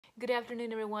Good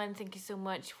afternoon, everyone. Thank you so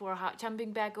much for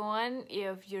jumping back on.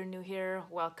 If you're new here,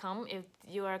 welcome. If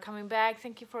you are coming back,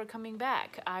 thank you for coming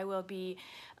back. I will be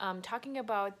talking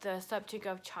about the subject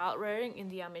of child rearing in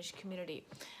the Amish community.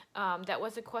 That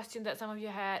was a question that some of you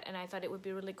had, and I thought it would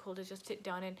be really cool to just sit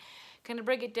down and kind of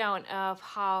break it down of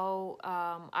how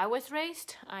I was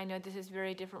raised. I know this is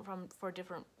very different for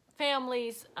different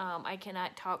families. I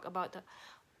cannot talk about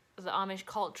the Amish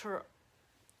culture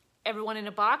everyone in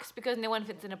a box because no one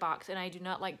fits in a box, and I do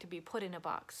not like to be put in a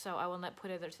box, so I will not put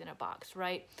others in a box,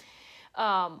 right?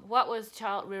 What was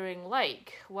child rearing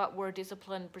like? What were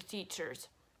discipline procedures?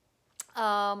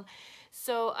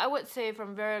 So I would say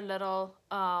from very little,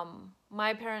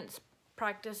 my parents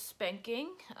practiced spanking.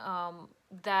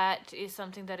 That is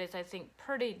something that is, I think,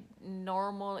 pretty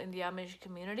normal in the Amish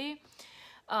community.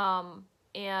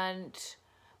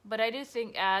 But I do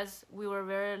think as we were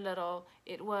very little,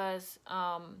 it was,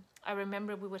 I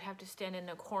remember we would have to stand in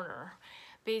a corner.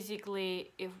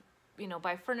 Basically, if,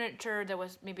 by furniture, there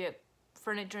was maybe a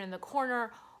furniture in the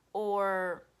corner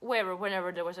or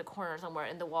whenever there was a corner somewhere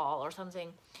in the wall or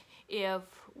something. If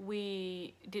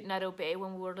we did not obey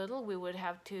when we were little, we would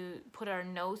have to put our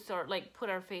nose or put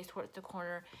our face towards the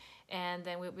corner, and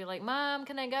then we'd be like, "Mom,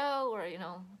 can I go?" Or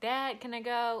 "Dad, can I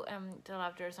go?" Until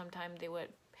after some time they would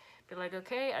be like,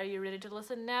 "Okay, are you ready to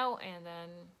listen now?" And then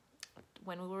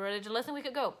when we were ready to listen, we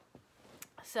could go.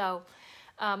 So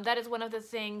that is one of the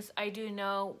things I do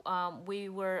know.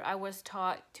 I was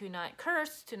taught to not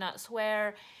curse, to not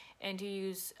swear, and to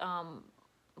use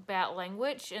bad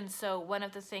language. And so one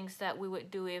of the things that we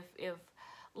would do if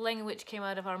language came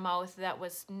out of our mouth that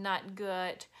was not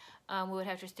good, we would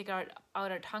have to stick out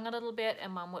our tongue a little bit,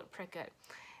 and Mom would prick it.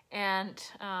 And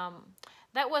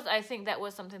I think that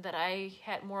was something that I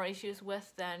had more issues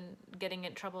with than getting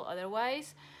in trouble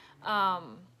otherwise.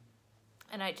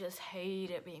 And I just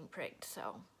hated being pricked,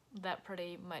 so that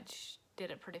pretty much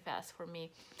did it pretty fast for me.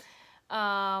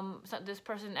 So this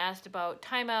person asked about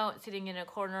timeout, sitting in a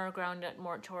corner, grounded,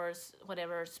 more chores,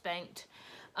 whatever, spanked,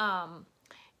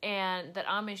 and that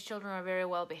Amish children are very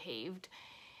well behaved.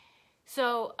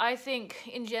 So I think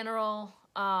in general,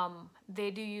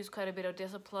 they do use quite a bit of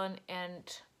discipline, and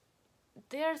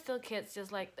they're still kids.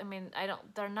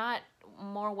 They're not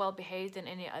more well behaved than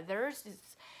any others.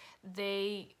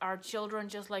 They are children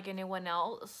just like anyone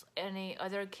else, any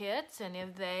other kids, and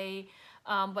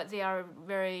but they are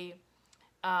very,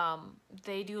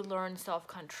 they do learn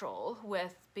self-control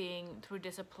with being through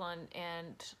discipline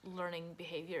and learning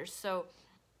behaviors. So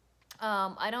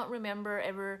I don't remember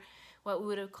ever what we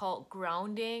would have called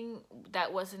grounding.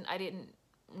 I didn't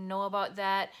know about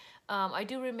that. I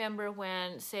do remember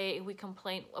when, say, we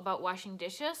complained about washing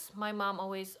dishes. My mom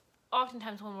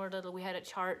oftentimes when we were little, we had a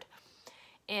chart,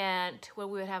 and where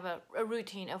we would have a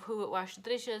routine of who would wash the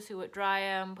dishes, who would dry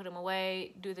them, put them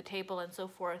away, do the table, and so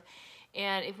forth.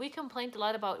 And if we complained a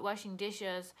lot about washing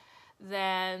dishes,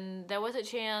 then there was a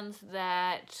chance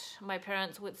that my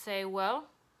parents would say, "Well,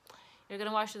 you're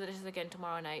gonna wash the dishes again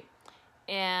tomorrow night."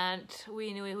 And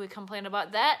we knew we would complain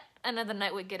about that, another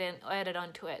night would get added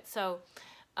onto it. So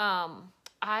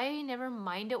I never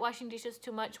minded washing dishes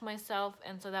too much myself,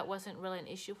 and so that wasn't really an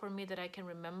issue for me that I can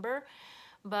remember.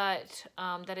 But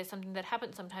that is something that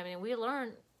happens sometimes, and we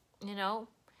learn,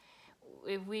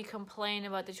 if we complain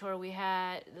about the chore we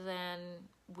had, then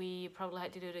we probably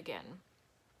had to do it again.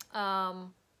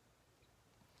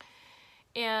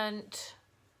 And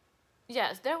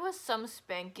yes, there was some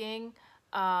spanking,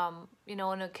 on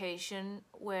occasion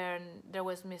when there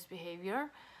was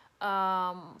misbehavior.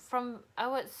 I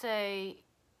would say,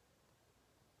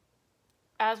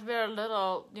 as very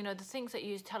little, the things that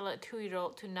you tell a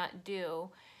 2-year-old to not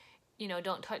do,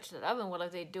 don't touch that oven. Well,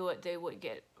 if they do it, they would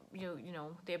get,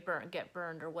 get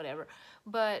burned or whatever.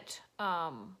 But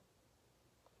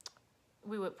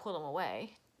we would pull them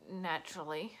away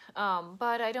naturally.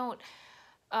 But I don't.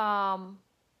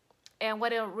 And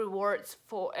what it rewards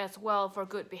for as well for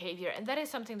good behavior, and that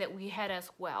is something that we had as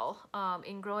well.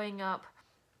 In growing up,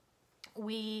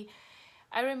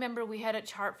 I remember we had a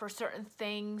chart for certain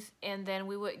things, and then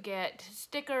we would get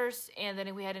stickers, and then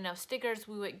if we had enough stickers,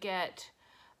 we would get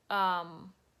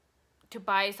to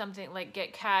buy something,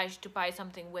 get cash to buy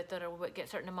something with it, or we would get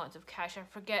certain amounts of cash. I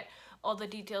forget all the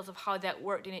details of how that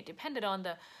worked, and it depended on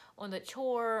the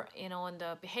chore, on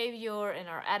the behavior and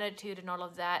our attitude and all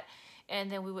of that. And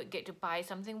then we would get to buy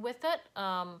something with it.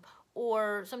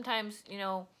 Or sometimes,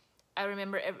 I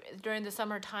remember during the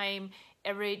summertime,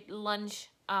 every lunch,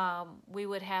 we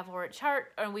would have our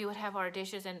chart, or we would have our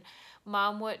dishes, and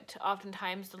mom would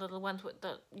oftentimes, the little ones, with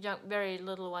the young, very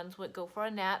little ones, would go for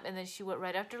a nap, and then she would,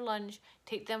 right after lunch,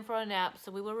 take them for a nap.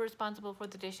 So we were responsible for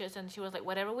the dishes, and she was like,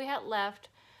 whatever we had left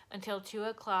until 2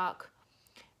 o'clock,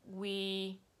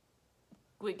 we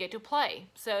would get to play.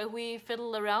 So if we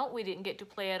fiddled around, we didn't get to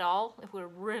play at all if we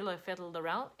really fiddled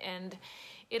around. And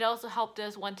it also helped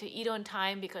us want to eat on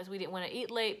time, because we didn't want to eat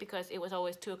late, because it was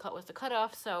always 2 o'clock was the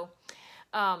cutoff. So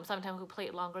sometimes we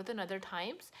played longer than other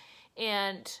times.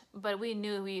 But we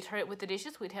knew we'd hurry with the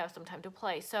dishes, we'd have some time to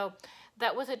play. So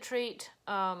that was a treat.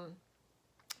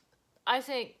 I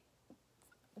think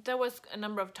there was a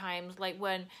number of times, like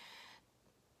when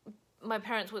my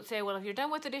parents would say, well, if you're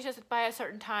done with the dishes by a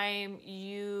certain time,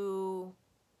 you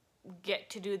get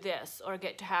to do this or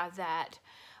get to have that.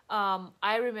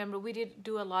 I remember we did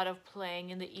do a lot of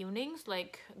playing in the evenings.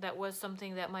 Like, that was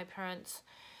something that my parents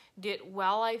did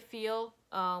well, I feel.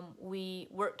 We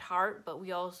worked hard, but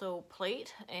we also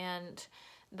played, and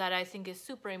that I think is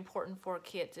super important for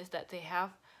kids, is that they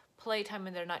have playtime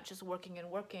and they're not just working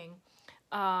and working.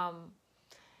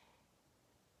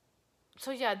 So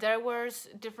yeah, there was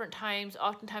different times,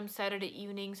 oftentimes Saturday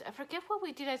evenings. I forget what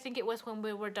we did. I think it was when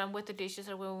we were done with the dishes,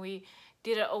 or when we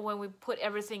did it, or when we put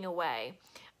everything away.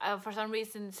 For some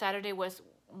reason, Saturday was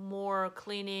more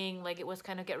cleaning, like it was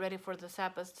kind of get ready for the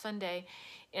Sabbath Sunday.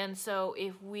 And so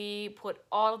if we put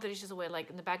all of the dishes away, like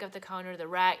in the back of the counter, the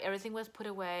rack, everything was put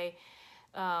away,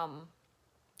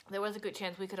 there was a good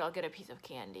chance we could all get a piece of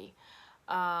candy.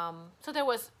 So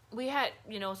we had,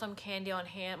 some candy on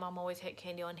hand. Mom always had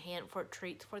candy on hand for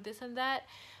treats for this and that.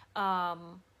 I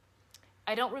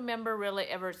don't remember really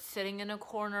ever sitting in a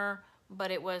corner,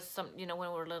 but it was when we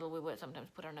were little, we would sometimes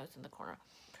put our nose in the corner,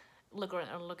 look around,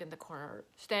 or look in the corner,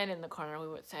 stand in the corner, we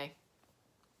would say.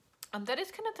 That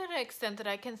is kind of to the extent that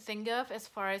I can think of as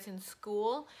far as in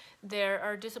school. There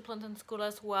are disciplines in school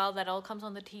as well that all comes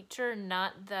on the teacher,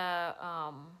 not the,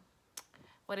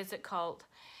 what is it called?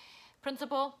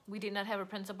 Principal. We did not have a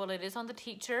principal. It is on the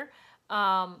teacher.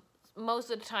 Most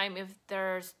of the time, if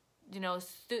there's,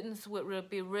 students would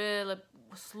be really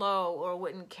slow or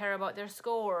wouldn't care about their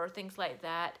score or things like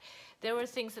that, there were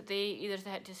things that they either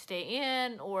had to stay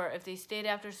in, or if they stayed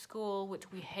after school,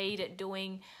 which we hated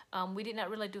doing. We did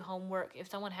not really do homework. If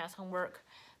someone has homework,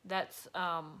 that's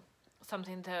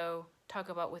something to talk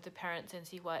about with the parents and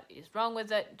see what is wrong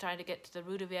with it, trying to get to the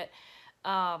root of it.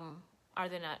 Are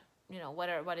they not,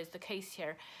 what is the case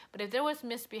here? But if there was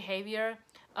misbehavior,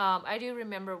 I do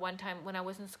remember one time when I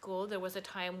was in school, there was a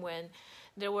time when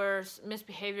there was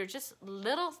misbehavior, just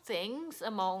little things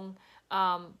among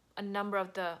a number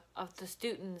of the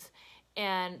students,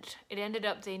 and it ended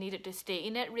up they needed to stay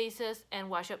in at recess and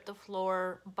wash up the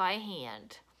floor by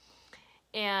hand,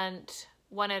 and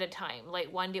one at a time.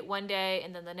 Like one did one day,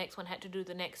 and then the next one had to do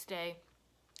the next day.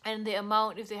 And the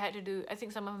amount, if they had to do, I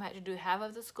think some of them had to do half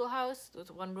of the schoolhouse. It was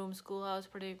a one-room schoolhouse,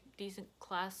 pretty decent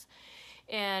class.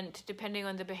 And depending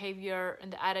on the behavior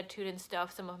and the attitude and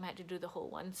stuff, some of them had to do the whole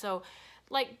one. So,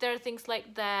 like, there are things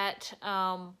like that.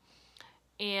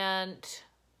 And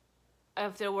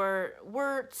if there were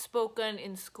words spoken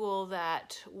in school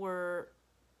that were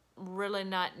really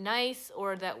not nice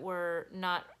or that were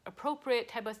not appropriate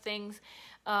type of things,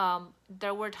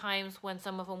 there were times when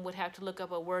some of them would have to look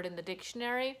up a word in the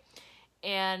dictionary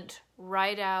and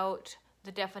write out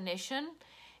the definition,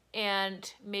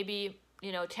 and maybe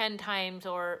 10 times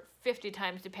or 50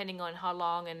 times depending on how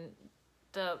long and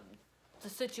the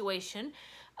situation,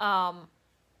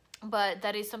 but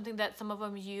that is something that some of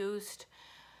them used.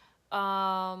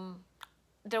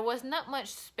 There was not much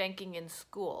spanking in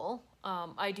school.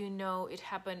 I do know it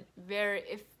happened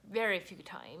very few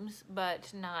times,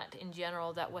 but not in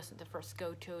general. That wasn't the first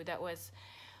go-to. That was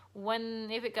when,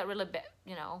 if it got really bad,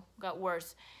 got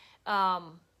worse.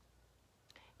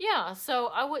 Yeah, so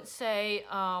I would say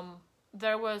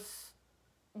there was,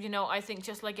 I think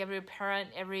just like every parent,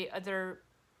 every other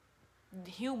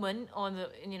human on the,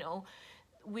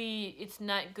 it's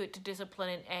not good to discipline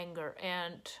in anger.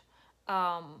 And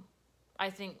I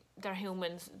think they're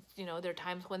humans, there are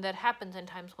times when that happens and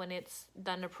times when it's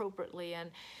done appropriately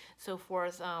and so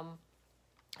forth.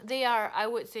 They are, I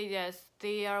would say, yes,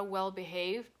 they are well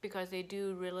behaved because they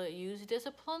do really use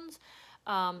disciplines.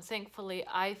 Thankfully,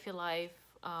 I feel I've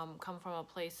come from a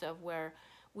place of where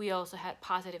we also had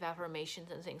positive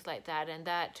affirmations and things like that. And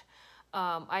that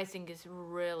I think is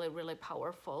really, really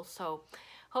powerful. So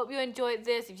hope you enjoyed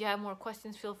this. If you have more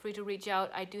questions, feel free to reach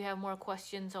out. I do have more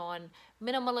questions on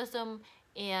minimalism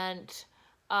and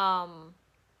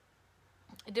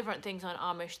different things on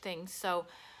Amish things. So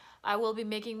I will be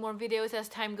making more videos as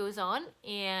time goes on,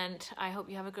 and I hope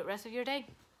you have a good rest of your day.